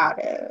 very proud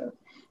of.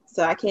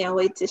 So I can't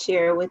wait to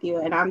share it with you.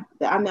 And I'm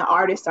the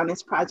artist on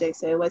this project,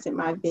 so it wasn't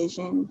my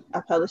vision.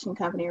 A publishing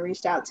company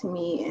reached out to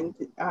me,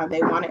 and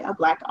they wanted a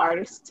Black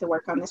artist to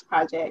work on this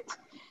project.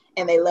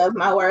 and they love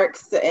my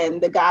works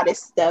and the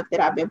goddess stuff that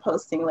I've been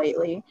posting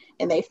lately.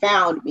 And they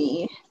found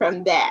me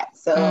from that.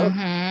 So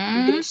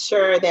be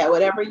sure that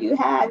whatever you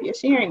have, you're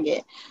sharing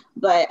it.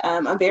 But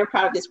I'm very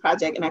proud of this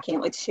project, and I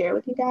can't wait to share it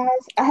with you guys.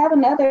 I have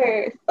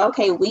another,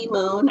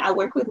 WeMoon. I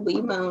work with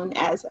WeMoon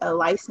as a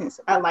license.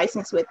 I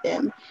license with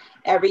them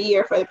every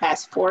year for the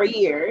past 4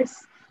 years.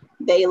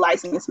 They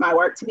license my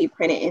work to be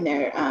printed in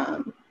their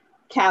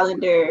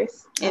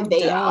calendars, and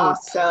they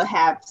also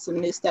have some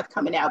new stuff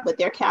coming out. But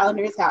their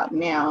calendar is out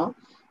now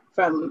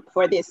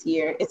for this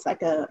year. It's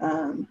like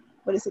a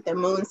the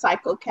moon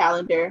cycle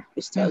calendar,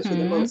 which tells you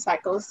the moon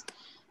cycles.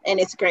 And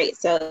it's great.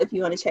 So if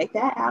you want to check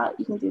that out,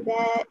 you can do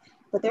that.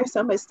 But there's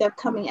so much stuff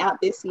coming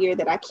out this year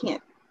that I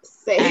can't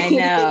say anything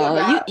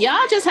about.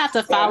 Y'all just have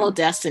to follow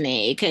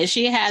Destiny, because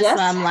she has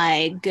some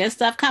like good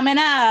stuff coming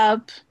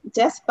up.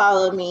 Just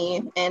follow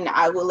me and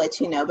I will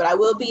let you know. But I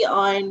will be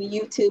on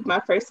YouTube.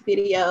 My first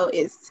video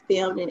is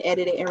filmed and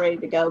edited and ready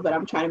to go. But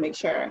I'm trying to make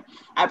sure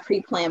I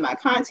pre-plan my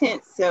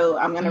content. So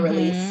I'm going to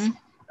release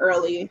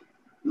early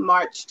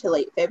March to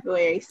late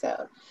February.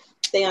 So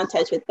stay on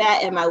touch with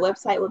that. And my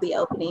website will be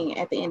opening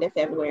at the end of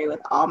February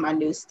with all my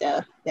new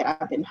stuff that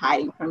I've been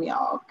hiding from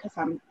y'all because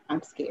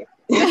I'm scared.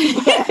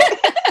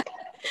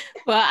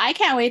 Well, I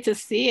can't wait to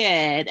see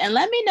it. And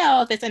let me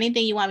know if there's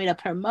anything you want me to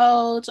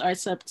promote or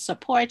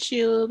support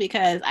you,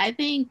 because I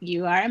think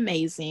you are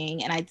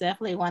amazing. And I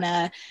definitely want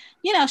to,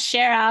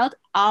 share out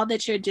all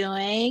that you're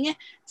doing.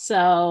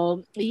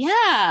 So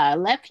yeah,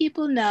 let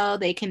people know.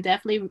 They can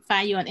definitely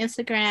find you on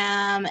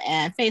Instagram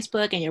and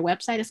Facebook, and your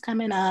website is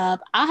coming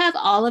up. I'll have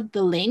all of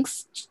the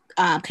links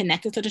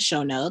connected to the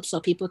show notes so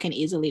people can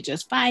easily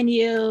just find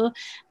you.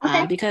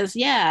 Because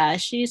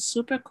she's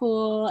super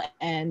cool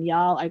and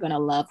y'all are gonna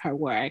love her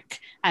work.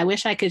 I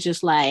wish I could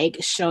just like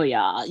show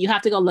y'all. You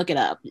have to go look it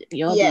up.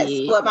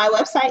 Well, my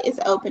website is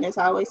open. It's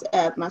always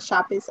up. My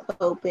shop is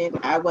open.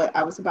 I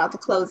was about to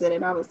close it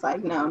and I was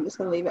like, no, I'm just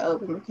gonna leave it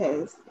open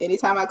because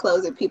anytime I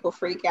close it, people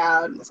freak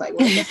out and it's like,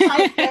 what's the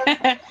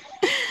site?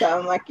 So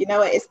I'm like, you know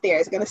what, it's there.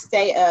 It's gonna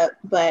stay up.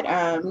 But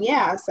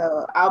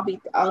so I'll be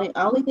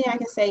only thing I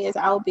can say is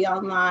I will be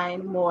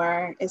online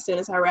more as soon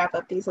as I wrap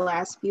up these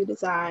last few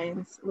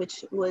designs,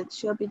 which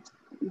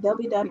they'll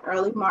be done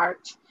early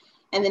March.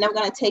 And then I'm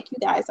going to take you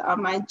guys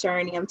on my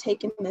journey. I'm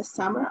taking this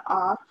summer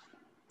off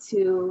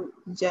to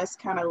just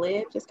kind of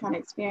live, just kind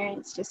of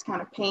experience, just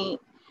kind of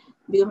paint,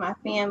 be with my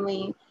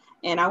family.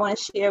 And I want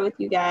to share with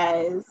you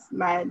guys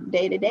my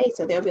day-to-day.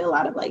 So there'll be a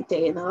lot of like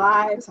day in the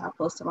lives. I'll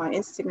post them on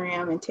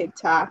Instagram and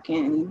TikTok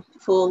and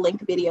full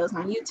length videos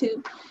on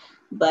YouTube.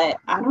 But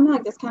I don't know,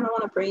 I just kind of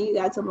want to bring you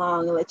guys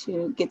along and let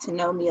you get to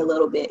know me a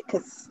little bit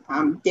because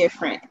I'm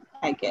different,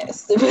 I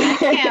guess. I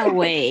can't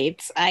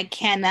wait. I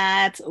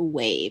cannot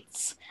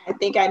wait. I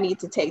think I need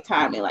to take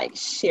time and like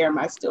share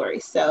my story.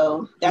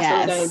 So that's what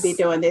we're going to be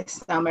doing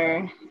this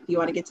summer. If you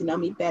want to get to know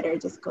me better,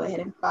 just go ahead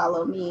and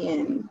follow me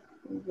and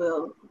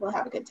we'll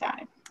have a good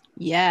time.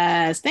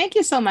 Yes. Thank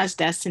you so much,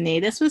 Destiny.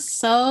 This was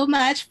so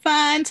much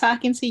fun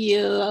talking to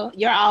you.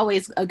 You're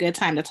always a good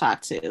time to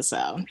talk to.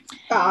 So.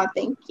 Oh,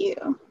 thank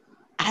you.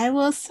 I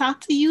will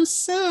talk to you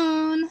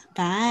soon.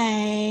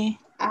 Bye.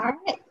 All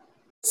right.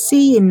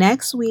 See you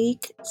next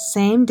week,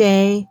 same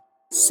day,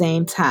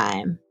 same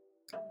time.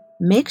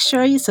 Make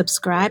sure you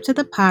subscribe to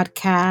the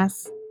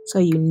podcast so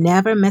you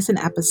never miss an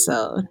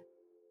episode.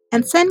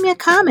 And send me a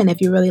comment if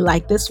you really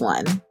like this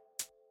one.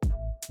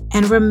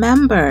 And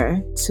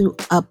remember to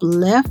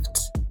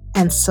uplift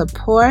and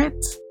support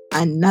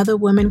another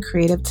woman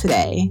creative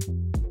today.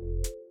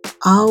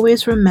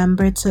 Always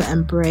remember to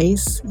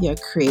embrace your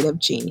creative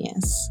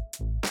genius.